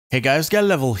Hey guys, Get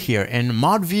Level here, and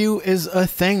Mod View is a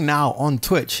thing now on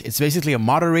Twitch. It's basically a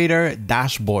moderator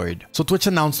dashboard. So Twitch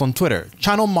announced on Twitter,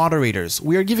 channel moderators,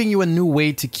 we are giving you a new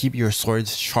way to keep your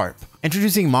swords sharp.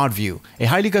 Introducing Mod View, a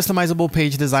highly customizable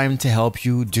page designed to help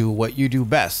you do what you do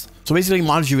best. So basically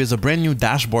Mod View is a brand new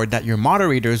dashboard that your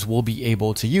moderators will be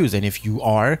able to use, and if you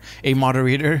are a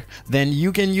moderator, then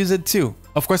you can use it too.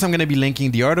 Of course, I'm going to be linking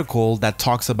the article that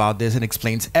talks about this and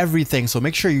explains everything, so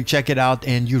make sure you check it out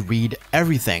and you read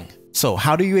everything. So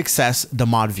how do you access the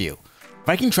Mod View?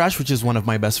 Viking Trash, which is one of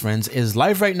my best friends, is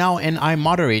live right now and I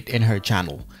moderate in her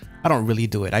channel. I don't really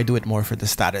do it, I do it more for the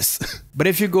status. But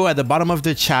if you go at the bottom of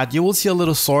the chat, you will see a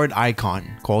little sword icon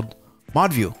called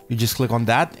Mod View. You just click on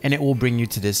that and it will bring you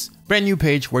to this brand new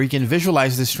page where you can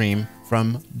visualize the stream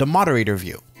from the moderator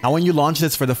view. Now, when you launch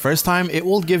this for the first time, it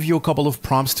will give you a couple of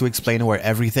prompts to explain where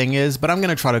everything is, but I'm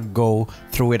going to try to go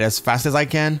through it as fast as I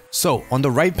can. So on the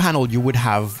right panel, you would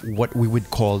have what we would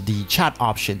call the chat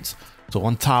options. So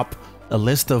on top, a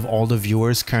list of all the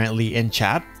viewers currently in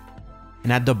chat.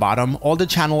 And at the bottom, all the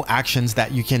channel actions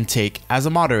that you can take as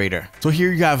a moderator. So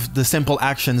here you have the simple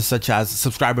actions such as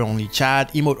subscriber only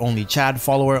chat, emote only chat,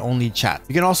 follower only chat.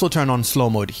 You can also turn on slow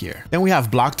mode here. Then we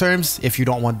have block terms if you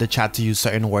don't want the chat to use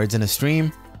certain words in a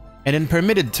stream. And in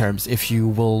permitted terms if you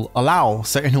will allow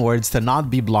certain words to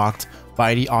not be blocked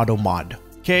by the auto mod.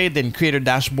 Okay, then creator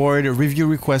dashboard, review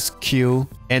request queue,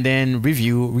 and then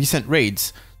review recent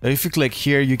raids. So if you click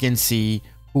here, you can see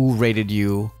who rated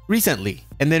you recently.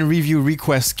 And then review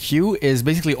request queue is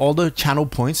basically all the channel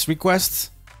points requests.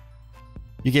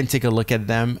 You can take a look at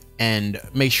them and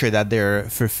make sure that they're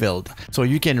fulfilled. So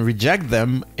you can reject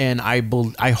them, and I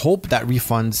hope that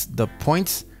refunds the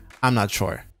points. I'm not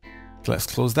sure. Let's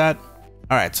close that.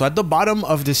 All right, so at the bottom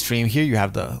of the stream here, you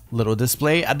have the little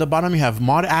display. At the bottom, you have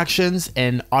mod actions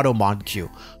and auto mod queue.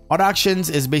 Mod actions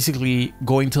is basically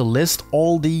going to list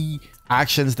all the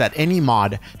actions that any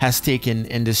mod has taken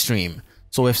in the stream.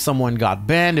 So if someone got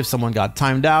banned, if someone got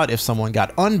timed out, if someone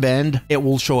got unbanned, it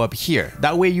will show up here.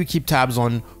 That way you keep tabs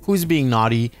on who's being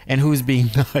naughty and who's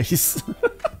being nice.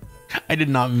 I did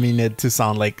not mean it to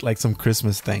sound like some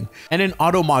Christmas thing. And then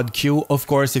auto mod queue, of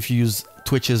course, if you use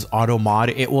Twitch's auto mod,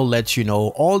 it will let you know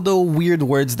all the weird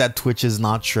words that Twitch is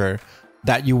not sure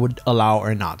that you would allow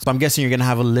or not. So I'm guessing you're gonna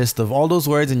have a list of all those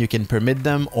words and you can permit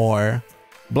them or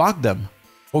block them.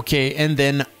 Okay, and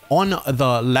then on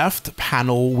the left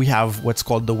panel, we have what's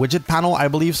called the widget panel, I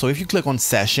believe. So if you click on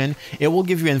session, it will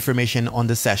give you information on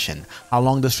the session, how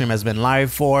long the stream has been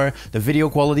live for, the video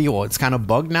quality. Well, it's kind of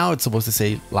bugged now. It's supposed to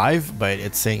say live, but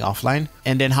it's saying offline.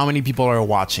 And then how many people are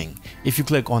watching. If you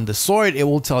click on the sword, it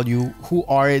will tell you who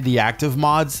are the active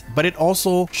mods, but it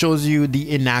also shows you the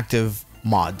inactive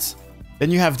mods. Then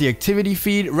you have the activity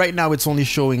feed. Right now it's only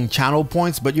showing channel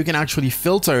points, but you can actually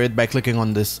filter it by clicking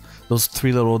on those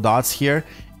three little dots here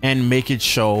and make it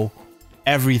show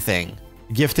everything.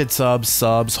 Gifted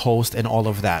subs, host, and all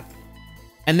of that.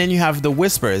 And then you have the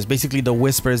whispers, basically the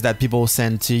whispers that people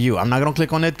send to you. I'm not gonna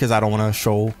click on it because I don't want to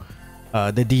show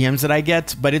the DMs that I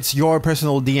get, but it's your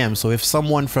personal DM. So if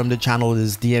someone from the channel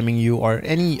is DMing you or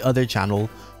any other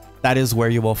channel, that is where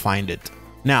you will find it.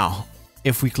 Now,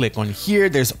 if we click on here,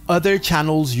 there's other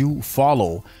channels you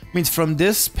follow. It means from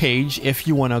this page, if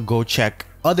you want to go check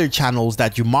other channels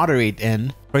that you moderate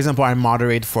in, for example, I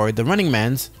moderate for the Running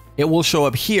Mans, it will show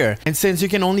up here. And since you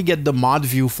can only get the mod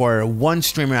view for one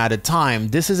streamer at a time,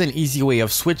 this is an easy way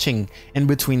of switching in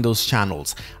between those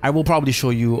channels. I will probably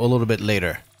show you a little bit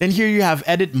later. Then here you have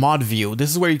edit mod view. This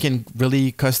is where you can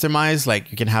really customize, like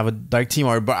you can have a dark team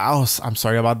or I'm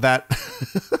sorry about that.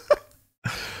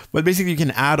 But basically you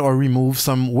can add or remove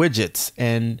some widgets.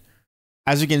 And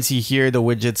as you can see here, the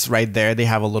widgets right there, they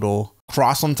have a little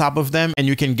cross on top of them, and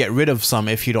you can get rid of some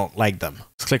if you don't like them.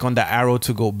 Let's click on the arrow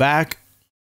to go back.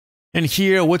 And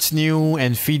here, what's new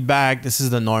and feedback. This is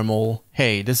the normal,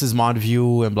 hey, this is mod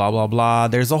view and blah, blah, blah.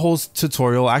 There's a whole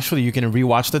tutorial. Actually, you can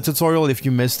rewatch the tutorial if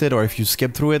you missed it or if you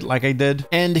skipped through it like I did.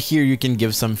 And here you can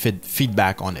give some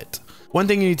feedback on it. One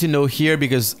thing you need to know here,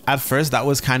 because at first that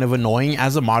was kind of annoying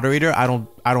as a moderator. I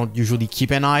don't usually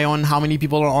keep an eye on how many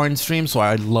people are on stream, so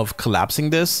I love collapsing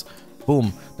this.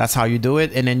 Boom, that's how you do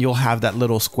it. And then you'll have that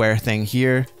little square thing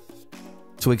here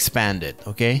to expand it,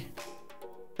 okay?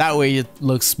 That way it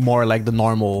looks more like the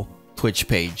normal Twitch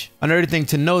page. Another thing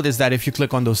to note is that if you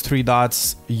click on those three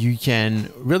dots, you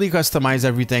can really customize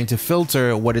everything to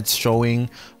filter what it's showing.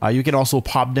 You can also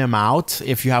pop them out.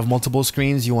 If you have multiple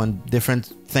screens, you want different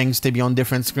things to be on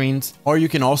different screens. Or you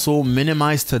can also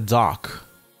minimize to dock.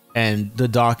 And the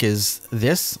dock is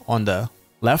this on the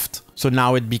left. So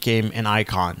now it became an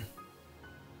icon.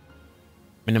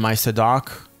 Minimize to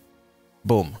dock.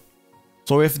 Boom.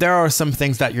 So if there are some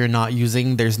things that you're not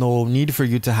using, there's no need for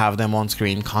you to have them on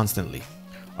screen constantly.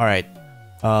 All right,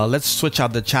 let's switch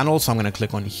out the channel. So I'm going to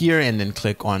click on here and then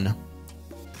click on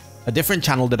a different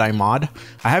channel that I mod.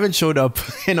 I haven't showed up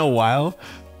in a while.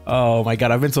 Oh my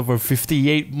God, I've been so for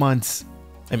 58 months.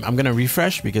 I'm going to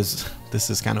refresh because this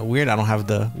is kind of weird. I don't have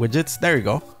the widgets. There you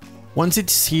go. Once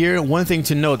it's here, one thing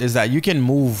to note is that you can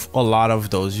move a lot of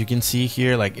those. You can see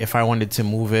here, like if I wanted to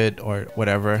move it or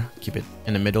whatever, keep it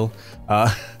in the middle.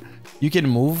 You can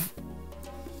move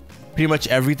pretty much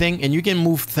everything, and you can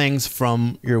move things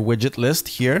from your widget list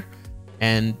here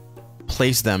and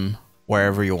place them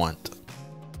wherever you want.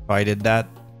 So I did that.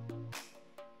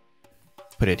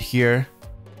 Put it here.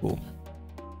 Boom.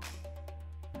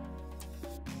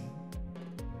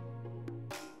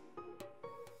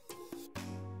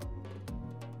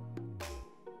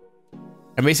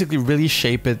 And basically really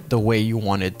shape it the way you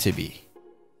want it to be.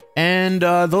 And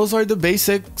those are the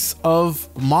basics of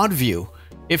mod view.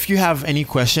 If you have any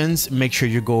questions, make sure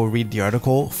you go read the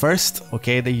article first.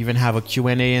 Okay, they even have a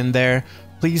Q&A in there.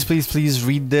 Please, please, please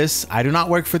read this. I do not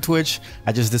work for Twitch.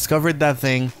 I just discovered that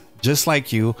thing just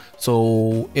like you.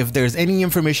 So if there's any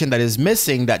information that is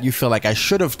missing that you feel like I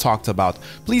should have talked about,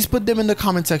 please put them in the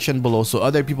comment section below so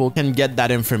other people can get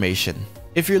that information.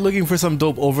 If you're looking for some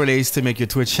dope overlays to make your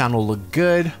Twitch channel look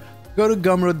good, go to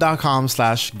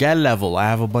gumroad.com/getlevel. I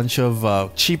have a bunch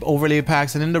of cheap overlay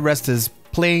packs, and then the rest is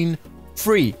plain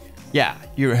free. Yeah,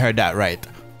 you heard that right.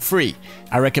 Free.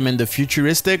 I recommend the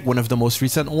Futuristic, one of the most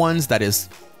recent ones that is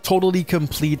totally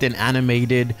complete and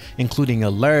animated, including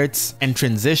alerts and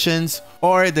transitions,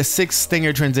 or the 6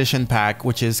 Stinger transition pack,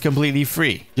 which is completely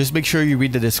free. Just make sure you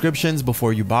read the descriptions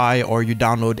before you buy or you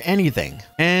download anything.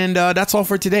 And that's all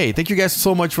for today. Thank you guys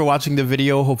so much for watching the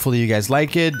video. Hopefully you guys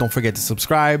like it. Don't forget to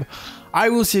subscribe. I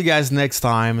will see you guys next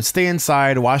time. Stay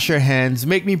inside, wash your hands,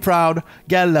 make me proud,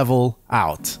 get level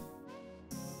out.